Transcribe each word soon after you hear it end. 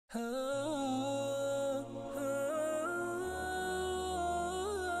Person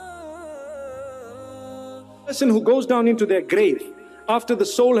who goes down into their grave after the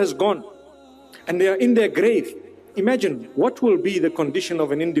soul has gone and they are in their grave, imagine what will be the condition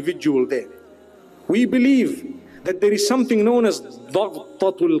of an individual there. We believe that there is something known as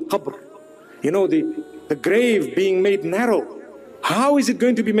Dhaghtatul Qabr, you know, the grave being made narrow. How is it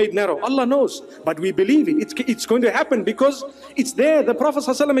going to be made narrow? Allah knows, but we believe it. It's going to happen because it's there. The Prophet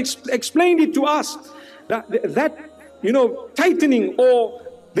ﷺ explained it to us. That you know, tightening or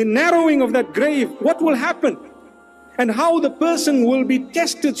the narrowing of that grave, what will happen? And how the person will be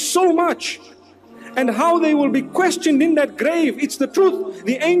tested so much. And how they will be questioned in that grave. It's the truth.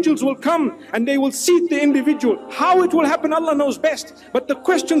 The angels will come and they will seat the individual. How it will happen, Allah knows best. But the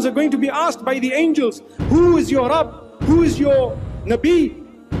questions are going to be asked by the angels. Who is your Rabb? Who is your Nabi?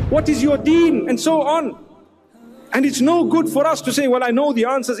 What is your deen? And so on. And it's no good for us to say, well, I know the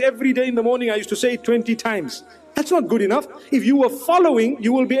answers every day in the morning. I used to say it 20 times. That's not good enough. If you are following,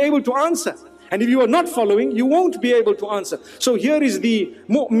 you will be able to answer. And if you are not following, you won't be able to answer. So here is the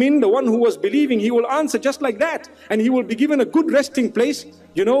mu'min, the one who was believing, he will answer just like that. And he will be given a good resting place.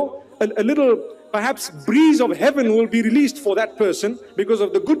 You know, a little perhaps breeze of heaven will be released for that person because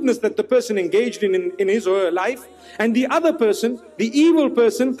of the goodness that the person engaged in his or her life. And the other person, the evil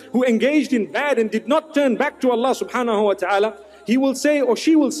person who engaged in bad and did not turn back to Allah subhanahu wa ta'ala, he will say or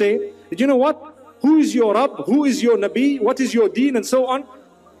she will say, you know what? Who is your Rabb? Who is your Nabi? What is your deen? And so on.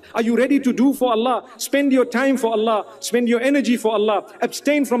 Are you ready to do for Allah? Spend your time for Allah. Spend your energy for Allah.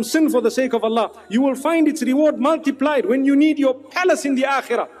 Abstain from sin for the sake of Allah. You will find its reward multiplied. When you need your palace in the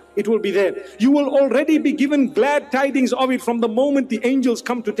akhirah, it will be there. You will already be given glad tidings of it from the moment the angels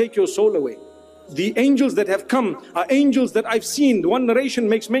come to take your soul away. The angels that have come are angels that I've seen. The one narration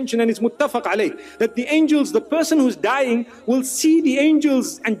makes mention, and it's muttafaq alayh, that the angels, the person who's dying will see the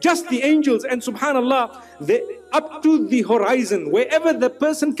angels and just the angels, and subhanallah, they, up to the horizon, wherever the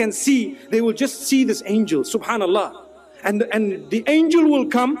person can see, they will just see this angel, subhanallah. And the angel will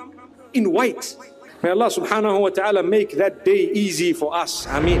come in white. May Allah subhanahu wa ta'ala make that day easy for us.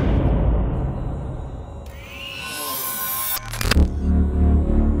 Ameen.